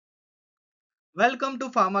Welcome to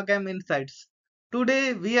Pharmachem Insights.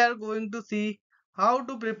 Today we are going to see how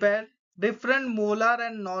to prepare different molar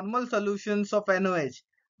and normal solutions of NaOH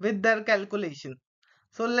with their calculation.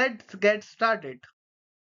 So let's get started.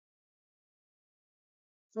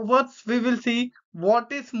 So first we will see what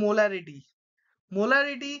is molarity.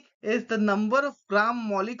 Molarity is the number of gram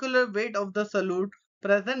molecular weight of the solute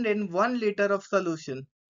present in 1 liter of solution.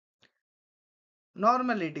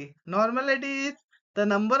 Normality. Normality is the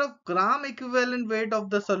number of gram equivalent weight of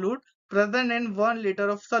the solute present in 1 liter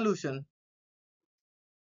of solution.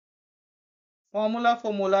 Formula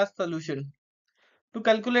for molar solution. To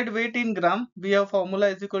calculate weight in gram, we have formula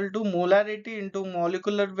is equal to molarity into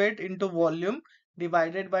molecular weight into volume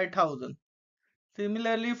divided by 1000.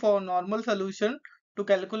 Similarly, for normal solution, to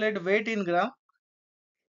calculate weight in gram,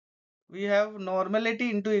 we have normality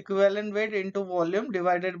into equivalent weight into volume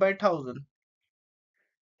divided by 1000.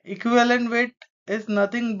 Equivalent weight is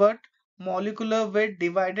nothing but molecular weight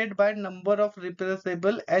divided by number of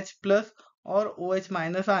repressible H plus or OH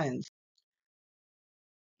minus ions.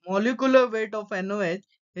 Molecular weight of NaOH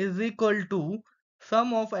is equal to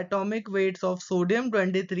sum of atomic weights of sodium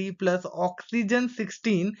 23 plus oxygen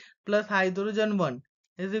 16 plus hydrogen 1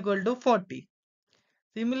 is equal to 40.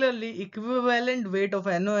 Similarly, equivalent weight of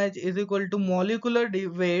NaOH is equal to molecular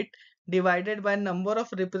weight divided by number of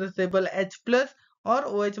repressible H plus or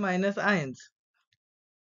OH minus ions,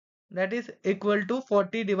 that is equal to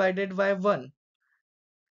 40 divided by 1,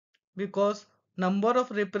 because number of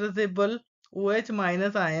repressible OH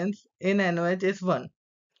minus ions in NaOH is 1.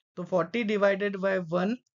 So 40 divided by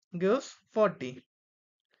 1 gives 40.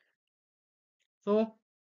 So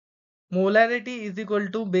molarity is equal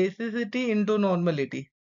to basicity into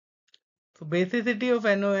normality. So basicity of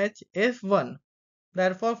NaOH is 1.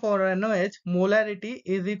 Therefore for NaOH molarity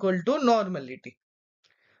is equal to normality.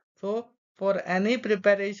 So for any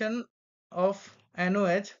preparation of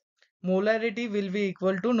NaOH, molarity will be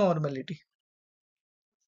equal to normality.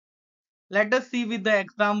 Let us see with the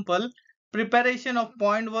example preparation of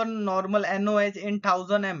 0.1 normal NaOH in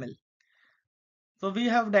 1000 ml. So we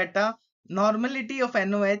have data. Normality of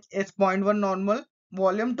NaOH is 0.1 normal.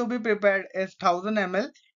 Volume to be prepared is 1000 ml.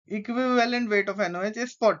 Equivalent weight of NaOH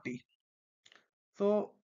is 40.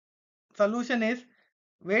 So solution is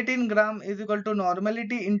weight in gram is equal to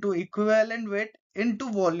normality into equivalent weight into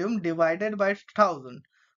volume divided by 1000.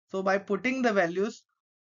 So by putting the values,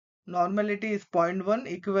 normality is 0.1,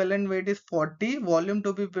 equivalent weight is 40, volume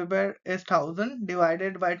to be prepared is 1000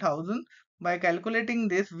 divided by 1000. By calculating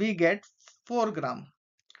this, we get 4 gram.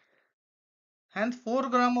 Hence 4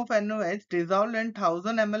 gram of NaOH dissolved in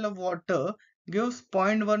 1000 ml of water gives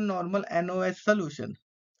 0.1 normal NaOH solution.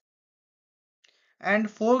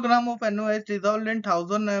 And 4 gram of NaOH dissolved in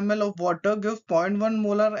 1000 ml of water gives 0.1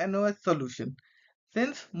 molar NaOH solution,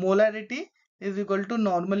 since molarity is equal to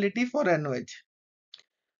normality for NaOH.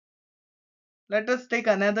 Let us take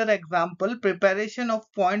another example, preparation of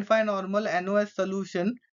 0.5 normal NaOH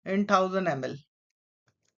solution in 1000 ml.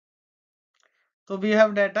 So we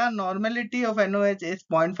have data. Normality of NaOH is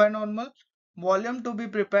 0.5 normal. Volume to be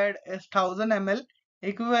prepared is 1000 ml.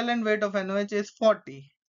 Equivalent weight of NaOH is 40.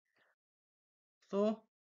 So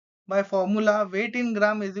by formula, weight in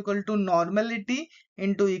gram is equal to normality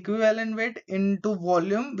into equivalent weight into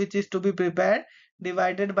volume which is to be prepared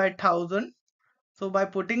divided by 1000. So by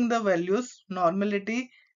putting the values,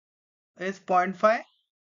 normality is 0.5,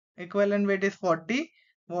 equivalent weight is 40,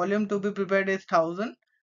 volume to be prepared is 1000,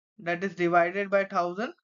 that is divided by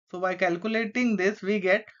 1000. So by calculating this, we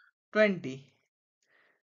get 20.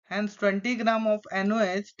 Hence 20 gram of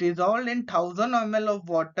NaOH dissolved in 1000 ml of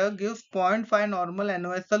water gives 0.5 normal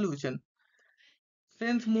NaOH solution.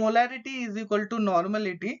 Since molarity is equal to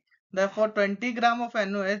normality, therefore 20 gram of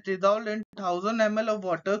NaOH dissolved in 1000 ml of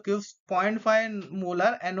water gives 0.5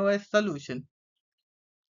 molar NaOH solution.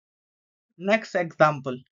 Next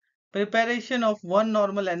example, preparation of 1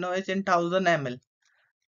 normal NaOH in 1000 ml.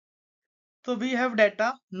 So we have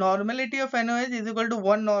data. Normality of NaOH is equal to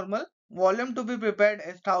 1 normal. Volume to be prepared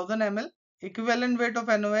is 1000 ml. Equivalent weight of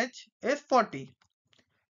NaOH is 40.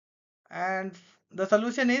 And the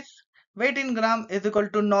solution is weight in gram is equal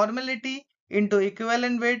to normality into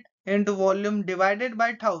equivalent weight into volume divided by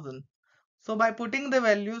 1000. So by putting the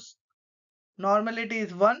values, normality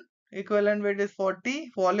is 1, equivalent weight is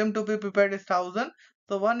 40, volume to be prepared is 1000.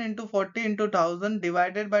 So 1 into 40 into 1000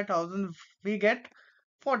 divided by 1000, we get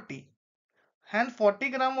 40. Hence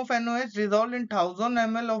 40 gram of NaOH dissolved in 1000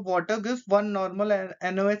 ml of water gives 1 normal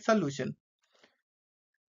NaOH solution.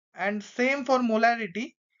 And same for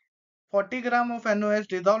molarity. 40 gram of NaOH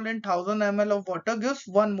dissolved in 1000 ml of water gives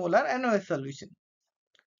 1 molar NaOH solution.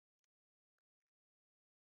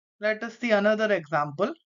 Let us see another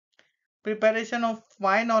example. Preparation of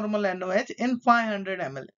phi normal NaOH in 500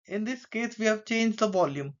 ml. In this case, we have changed the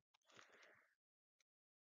volume.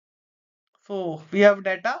 So we have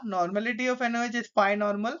data. Normality of NaOH is phi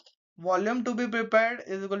normal. Volume to be prepared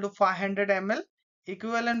is equal to 500 ml.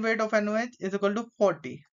 Equivalent weight of NaOH is equal to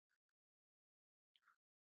 40.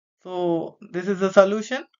 So this is the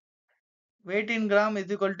solution. Weight in gram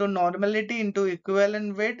is equal to normality into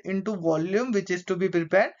equivalent weight into volume which is to be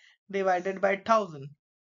prepared divided by 1000.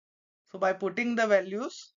 So by putting the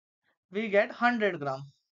values, we get 100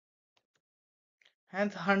 gram.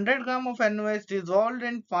 Hence 100 gram of NaOH dissolved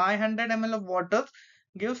in 500 ml of water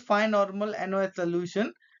gives phi normal NaOH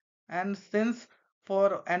solution. And since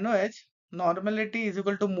for NaOH normality is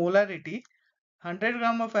equal to molarity, 100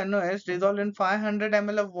 gram of NaOH dissolved in 500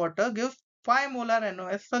 ml of water gives 5 molar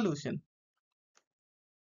NaOH solution.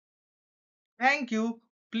 Thank you.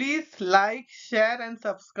 Please like, share and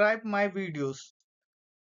subscribe my videos.